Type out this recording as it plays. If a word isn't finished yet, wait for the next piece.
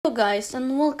Hello guys,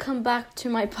 and welcome back to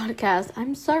my podcast.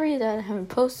 I'm sorry that I haven't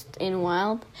posted in a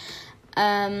while,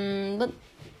 but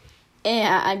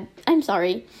yeah, I'm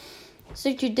sorry.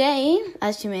 So today,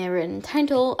 as you may have read in the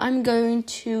title, I'm going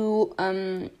to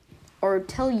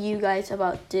tell you guys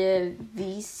about the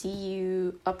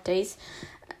WCUE updates.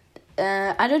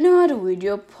 I don't know how to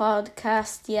video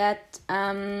podcast yet.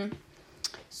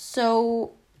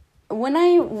 So when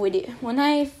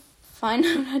I find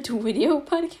out how to video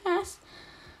podcast,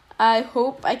 I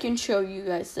hope I can show you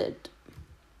guys it.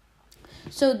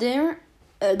 So there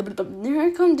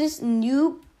come this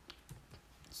new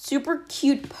super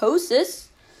cute poses.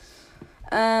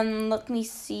 Let me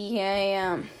see.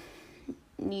 I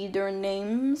need their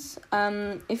names.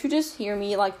 If you just hear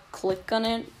me click on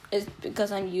it, it's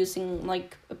because I'm using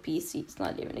a PC. It's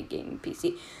not even a gaming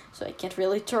PC, so I can't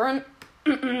really turn.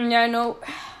 Yeah, I know.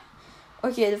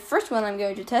 Okay, the first one I'm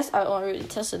going to test, I already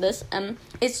tested this,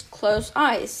 it's close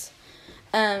eyes.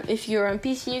 If you're on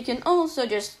PC, you can also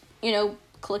just,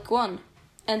 click one,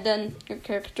 and then your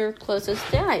character closes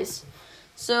the eyes.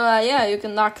 So, you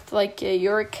can act like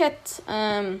you're a cat,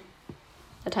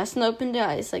 that hasn't opened the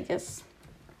eyes, I guess.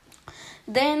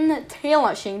 Then, tail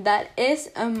lashing, that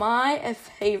is my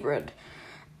favorite.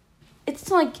 It's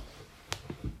like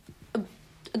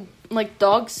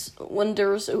dogs when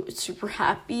they're super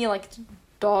happy, the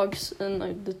dogs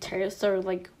and the tails are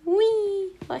wee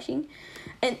flashing,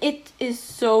 and it is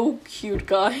so cute,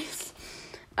 guys.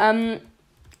 I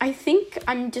think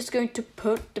I'm just going to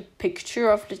put the picture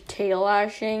of the tail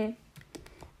lashing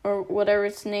or whatever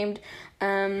it's named,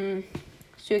 so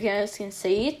you guys can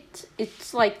see it.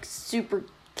 It's super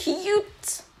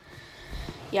cute.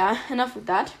 Yeah, enough with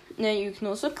that. Now you can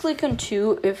also click on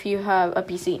 2 if you have a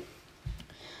PC.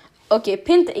 Okay,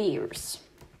 pinned ears.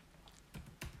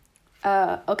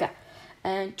 Okay.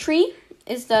 And 3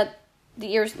 is that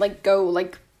the ears go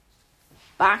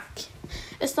back.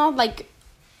 It's not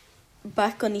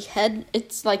back on the head.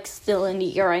 It's still in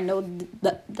the ear. I know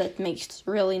that makes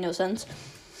really no sense.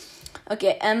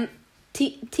 Okay.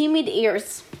 Timid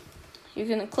ears. You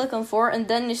can click on 4, and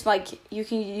then it's you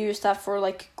can use that for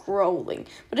growling.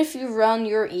 But if you run,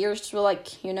 your ears will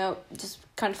just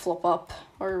kind of flop up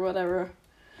or whatever.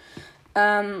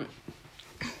 So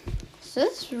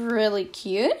that's really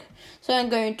cute. So I'm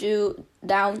going to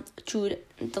down to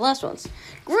the last ones.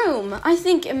 Groom. I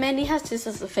think Mandy has this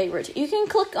as a favorite. You can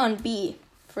click on B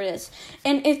for this,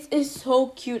 and it is so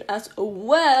cute as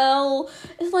well.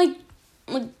 It's like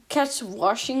cats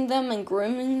washing them and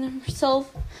grooming themselves.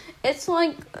 It's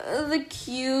the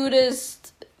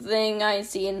cutest thing I've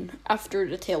seen after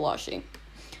the tail washing.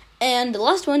 And the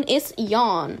last one is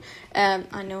yawn.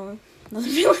 I know that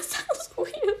really sounds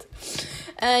weird.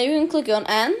 You can click on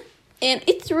N, and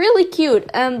it's really cute.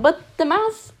 But the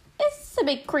mouth is a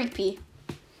bit creepy.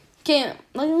 Okay,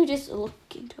 let me just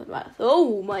look into the mouth.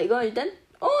 Oh my god! Then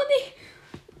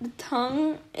the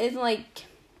tongue is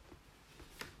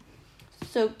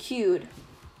so cute.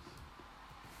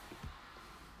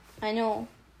 I know.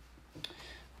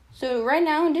 So right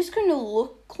now I'm just gonna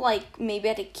look maybe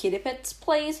at a Kitty Pet's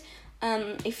place.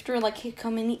 If there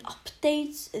come any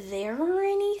updates there or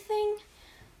anything.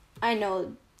 I know it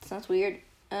sounds weird.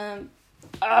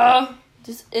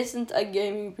 This isn't a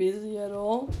gaming PC at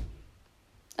all.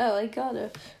 Oh, I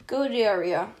gotta go to the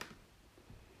area.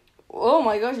 Oh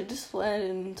my gosh, it just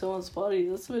landed in someone's body.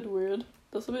 That's a bit weird.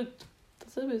 That's a bit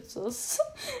sus.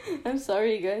 I'm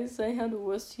sorry, guys. I had the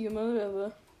worst humor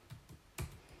ever.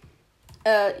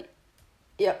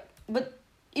 Yeah, but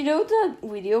that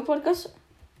video podcast.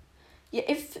 Yeah,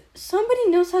 if somebody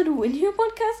knows how to video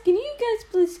podcast, can you guys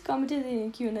please comment it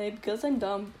in Q&A because I'm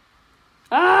dumb.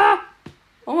 Ah!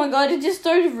 Oh my god, it just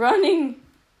started running.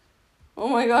 Oh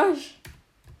my gosh.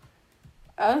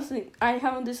 I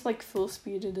have this full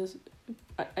speed. It is.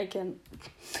 I can't.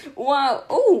 Wow.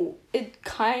 Oh,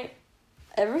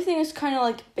 everything is kind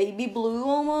of baby blue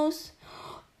almost.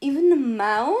 Even the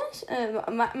mouse,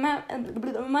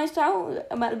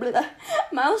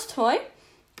 mouse toy.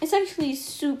 It's actually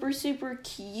super, super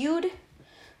cute.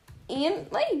 And,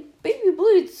 baby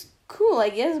blue, it's cool, I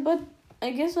guess. But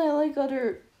I guess I like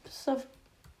other stuff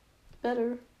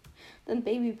better than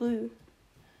baby blue.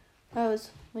 I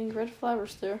was red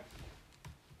flowers there.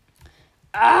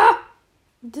 Ah!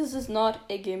 This is not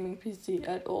a gaming PC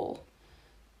at all.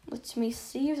 Let me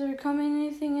see if there's coming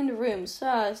anything in the room. So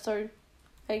I started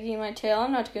wagging my tail.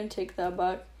 I'm not going to take that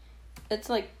back. It's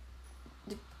the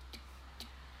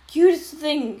cutest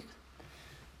thing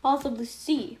possibly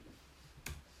see.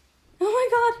 Oh my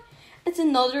god, it's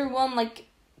another one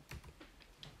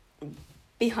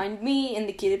behind me in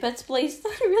the kitty pet's place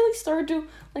that really started to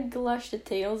like lash the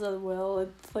tails as well.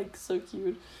 It's like so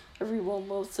cute. Everyone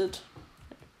loves it.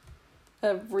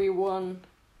 Everyone.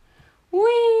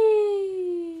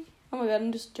 Whee! Oh my god,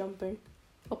 I'm just jumping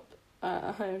up.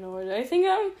 I don't know. I think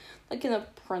I'm like an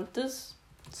apprentice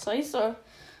size or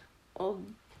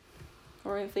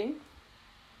anything.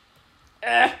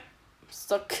 I'm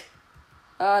stuck.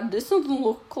 This doesn't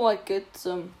look like it's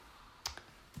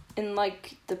in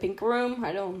like the pink room.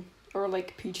 Or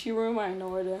like peachy room. I have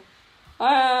no idea.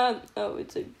 Oh,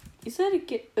 is that a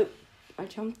kid? Oh, I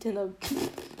jumped in a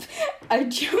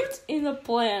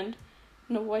plant,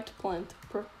 in a white plant.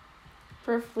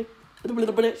 Perfectly.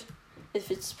 It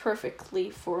fits perfectly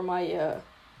for my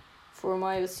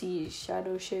OC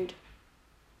shadow shade.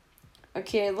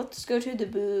 Okay, let's go to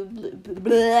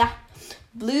the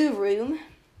blue room.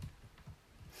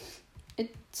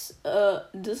 It's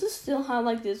does it still have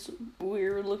like this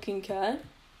weird looking cat?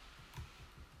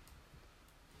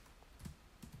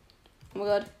 Oh my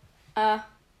god.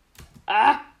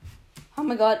 Oh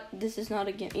my god, this is not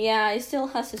a game. Yeah, it still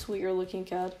has this weird looking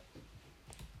cat.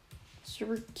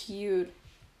 Super cute.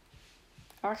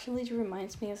 Actually, it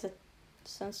reminds me of the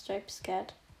Sunstripes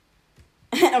cat.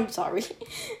 I'm sorry.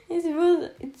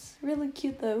 It's really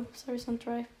cute though. Sorry,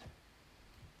 Sunstripe.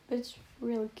 But it's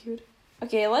really cute.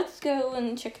 Okay, let's go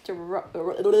and check the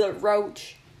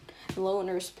Roach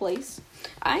Loner's place.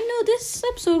 I know this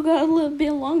episode got a little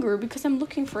bit longer because I'm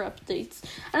looking for updates.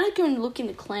 I like going to look in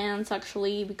the clans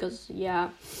actually because yeah,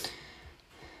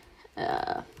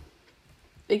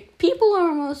 people are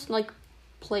almost like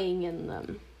playing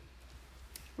in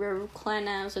Rare Clan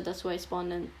now, so that's why I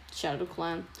spawned in Shadow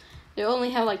Clan. They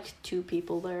only have like 2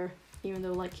 people there, even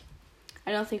though like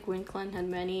I don't think Wind Clan had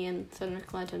many and Thunder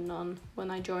Clan had none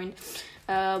when I joined.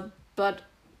 But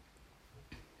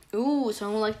ooh,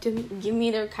 someone like to give me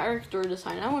their character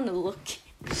design. I want to look.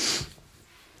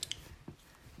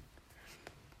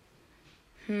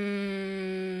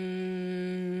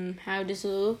 How does it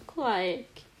look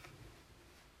like?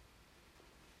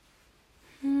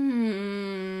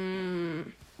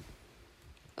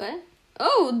 What?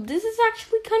 Oh, this is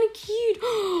actually kind of cute.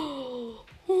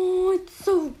 Oh, it's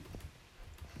so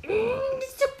cute.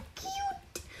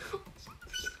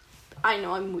 I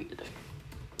know, I'm weird.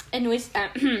 Anyways,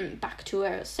 back to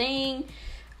what I was saying.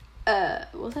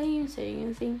 Was I even saying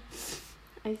anything?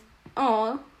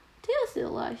 Tail's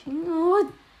still lashing.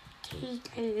 Oh,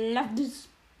 I love this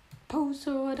pose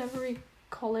or whatever you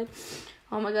call it.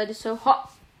 Oh my god, it's so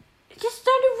hot. I just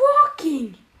started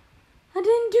walking. I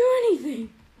didn't do anything.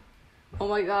 Oh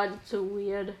my god, it's so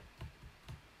weird.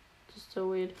 Just so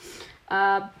weird.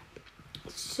 Oh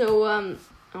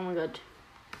my god.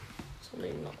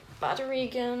 Something not battery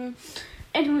again.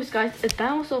 Anyways, guys,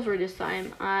 that was all for this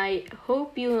time. I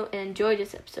hope you enjoyed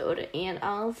this episode, and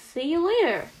I'll see you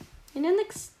later in the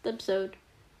next episode.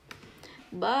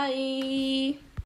 Bye.